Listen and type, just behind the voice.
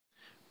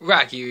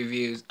Rocky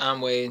Reviews.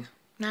 I'm Wade.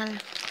 Nada.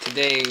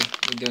 Today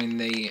we're doing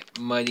the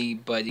Muddy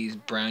Buddies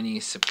Brownie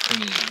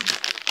Supreme.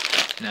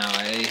 Now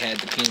I already had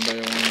the peanut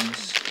butter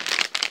ones.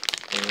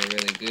 They were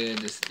really good.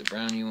 This is the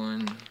brownie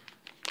one.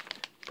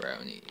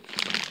 Brownie.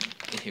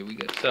 And here we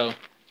go. So,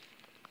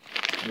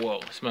 whoa,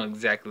 smell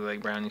exactly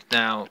like brownies.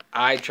 Now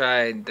I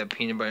tried the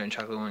peanut butter and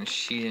chocolate ones.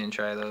 She didn't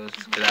try those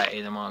because I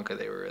ate them all because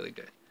they were really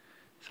good.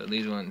 So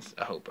these ones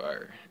I hope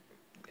are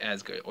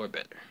as good or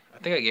better. I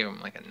think I gave them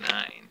like a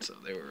 9, so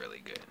they were really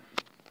good.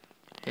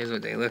 Here's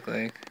what they look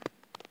like.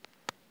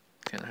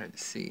 Kind of hard to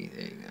see.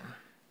 There you go.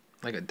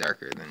 Like a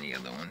darker than the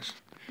other ones.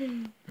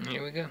 And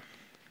here we go.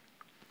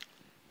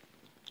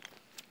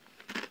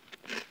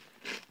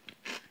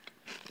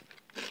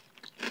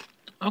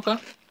 Okay.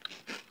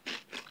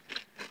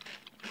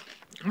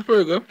 That's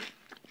pretty good.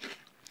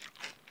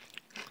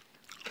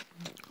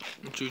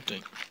 What do you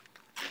think?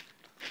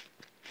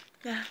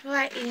 Yeah, I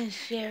like eating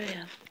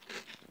cereal.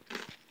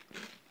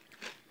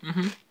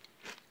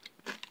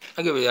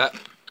 I'll give you that.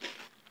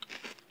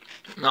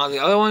 Now the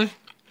other ones,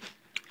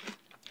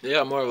 they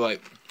got more of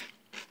like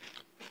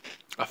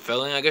a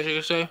filling, I guess you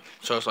could say.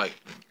 So it's like,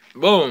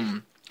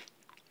 boom.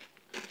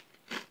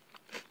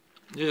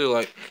 These are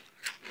like,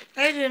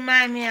 These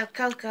remind me of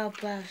Cocoa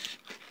Puffs.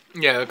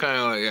 yeah, they're kind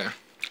of like, yeah.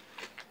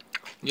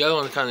 The other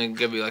ones kind of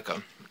give you like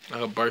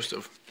a burst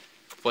of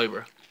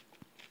flavor.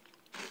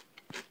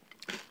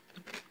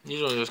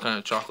 These ones are just kind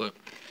of chocolate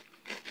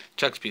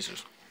chex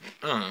pieces.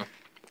 I don't know.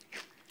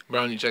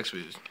 Brownie chex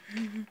pieces.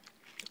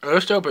 They're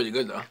still pretty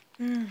good though.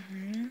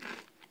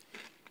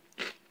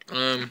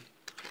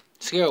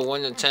 Scale of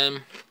 1 to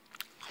 10.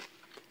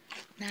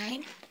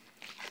 9.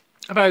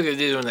 I probably give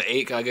these one an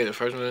 8. 'Cause I get the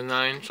first one a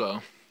 9,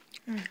 so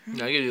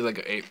yeah, I give you like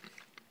an 8.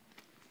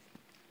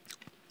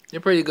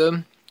 They're pretty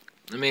good.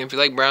 I mean, if you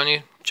like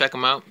brownie, check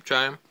them out.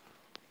 Try them.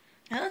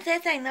 I don't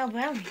taste like no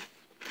brownie.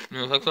 You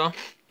don't think so?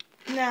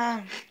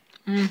 No.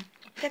 But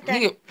I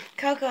think the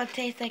cocoa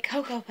tastes like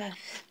Cocoa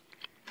Puffs.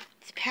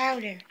 It's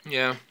powder.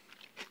 Yeah.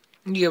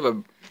 You give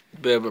a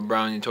bit of a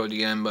brownie toward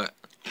the end, but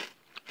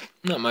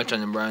not much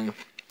on the brownie.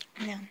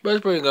 No. But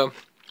it's pretty good.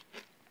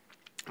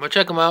 But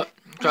check them out.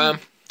 Try them.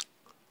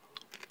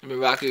 Let me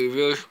Rocky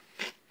Reviews.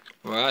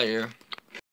 We're out of here.